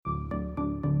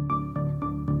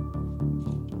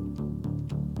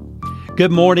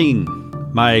Good morning,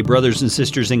 my brothers and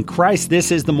sisters in Christ.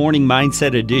 This is the Morning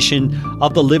Mindset edition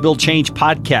of the Live, Build, Change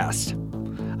podcast.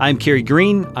 I'm Kerry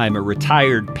Green. I'm a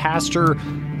retired pastor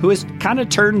who has kind of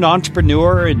turned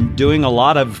entrepreneur and doing a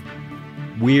lot of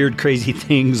weird, crazy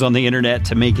things on the internet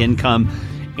to make income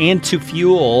and to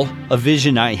fuel a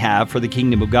vision I have for the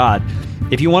kingdom of God.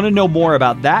 If you want to know more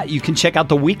about that, you can check out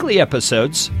the weekly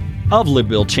episodes of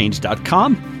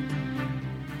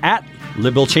livebuildchange.com at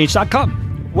livebuildchange.com.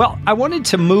 Well, I wanted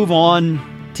to move on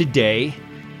today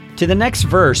to the next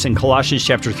verse in Colossians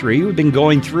chapter 3. We've been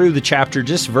going through the chapter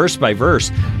just verse by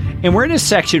verse, and we're in a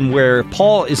section where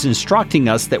Paul is instructing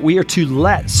us that we are to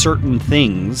let certain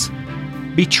things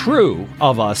be true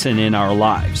of us and in our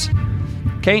lives.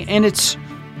 Okay, and it's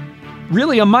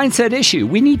really a mindset issue.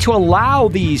 We need to allow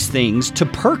these things to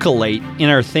percolate in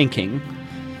our thinking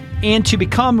and to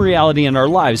become reality in our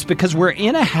lives, because we're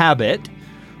in a habit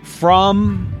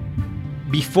from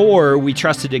before we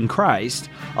trusted in Christ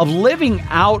of living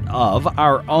out of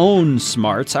our own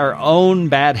smarts, our own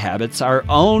bad habits, our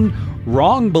own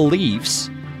wrong beliefs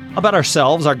about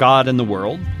ourselves, our God, and the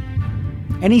world.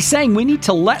 And he's saying we need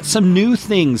to let some new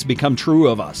things become true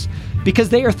of us, because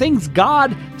they are things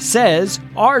God says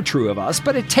are true of us,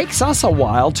 but it takes us a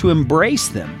while to embrace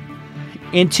them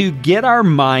and to get our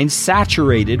minds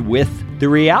saturated with the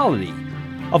reality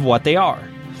of what they are.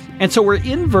 And so we're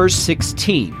in verse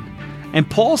 16, and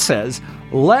Paul says,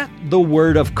 "Let the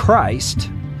word of Christ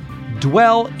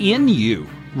dwell in you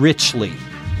richly,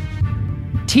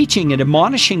 teaching and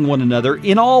admonishing one another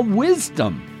in all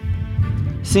wisdom,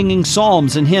 singing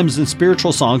psalms and hymns and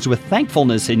spiritual songs with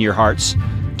thankfulness in your hearts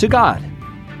to God."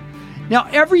 Now,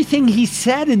 everything he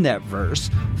said in that verse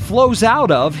flows out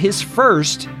of his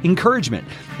first encouragement,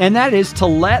 and that is to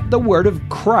let the word of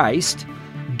Christ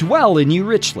dwell in you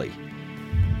richly.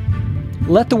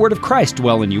 Let the word of Christ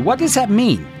dwell in you. What does that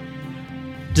mean?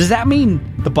 Does that mean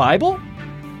the Bible?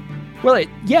 Well,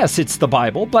 yes, it's the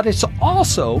Bible, but it's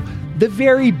also the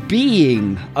very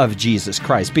being of Jesus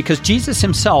Christ, because Jesus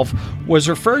himself was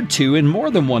referred to in more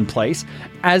than one place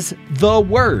as the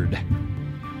Word.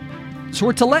 So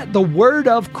we're to let the Word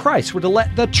of Christ, we're to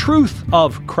let the truth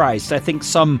of Christ, I think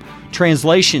some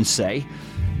translations say,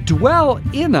 dwell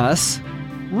in us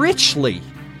richly.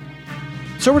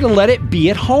 So we're to let it be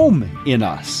at home in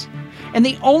us. And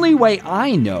the only way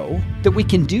I know that we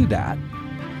can do that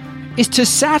is to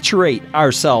saturate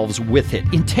ourselves with it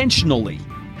intentionally.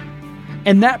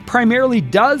 And that primarily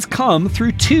does come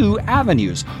through two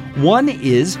avenues. One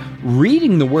is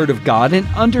reading the Word of God and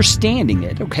understanding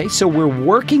it. Okay, so we're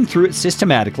working through it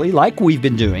systematically, like we've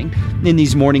been doing in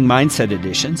these morning mindset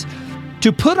editions,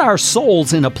 to put our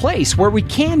souls in a place where we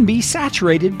can be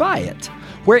saturated by it,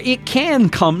 where it can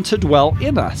come to dwell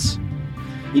in us.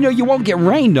 You know, you won't get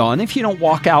rained on if you don't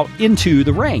walk out into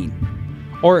the rain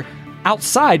or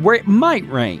outside where it might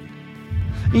rain.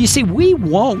 And you see, we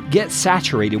won't get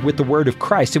saturated with the Word of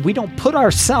Christ if we don't put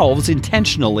ourselves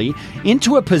intentionally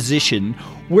into a position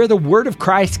where the Word of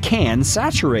Christ can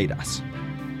saturate us.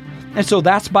 And so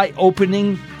that's by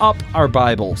opening up our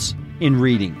Bibles in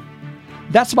reading.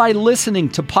 That's by listening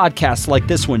to podcasts like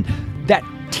this one that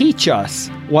teach us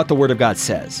what the Word of God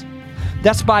says.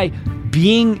 That's by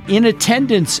being in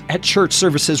attendance at church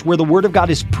services where the Word of God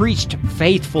is preached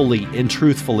faithfully and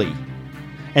truthfully.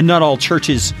 And not all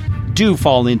churches do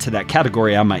fall into that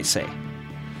category, I might say.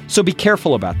 So be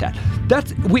careful about that.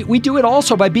 We do it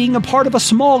also by being a part of a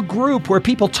small group where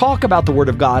people talk about the Word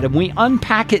of God and we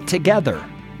unpack it together.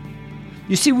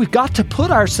 You see, we've got to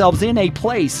put ourselves in a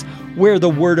place where the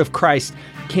Word of Christ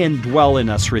can dwell in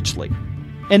us richly.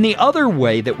 And the other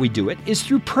way that we do it is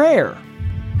through prayer.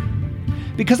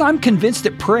 Because I'm convinced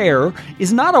that prayer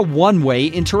is not a one-way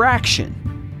interaction.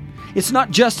 It's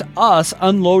not just us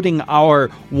unloading our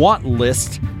want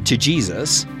list to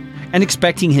Jesus and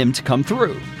expecting Him to come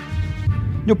through.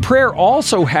 No, prayer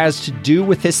also has to do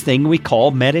with this thing we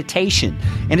call meditation.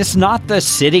 And it's not the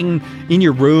sitting in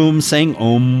your room saying,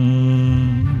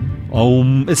 Om,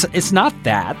 Om. It's not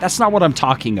that. That's not what I'm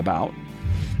talking about.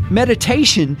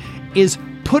 Meditation is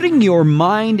putting your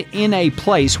mind in a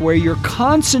place where you're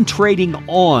concentrating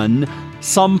on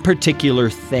some particular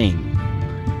thing.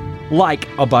 Like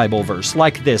a Bible verse,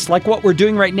 like this, like what we're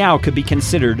doing right now could be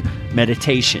considered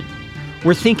meditation.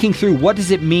 We're thinking through, what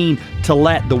does it mean to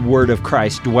let the Word of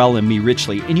Christ dwell in me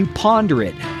richly? And you ponder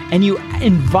it, and you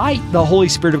invite the Holy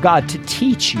Spirit of God to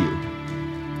teach you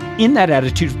in that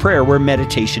attitude of prayer where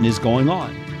meditation is going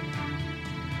on.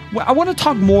 Well, I want to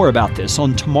talk more about this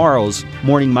on tomorrow's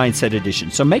Morning Mindset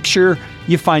edition, so make sure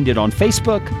you find it on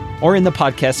Facebook or in the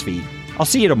podcast feed. I'll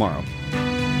see you tomorrow.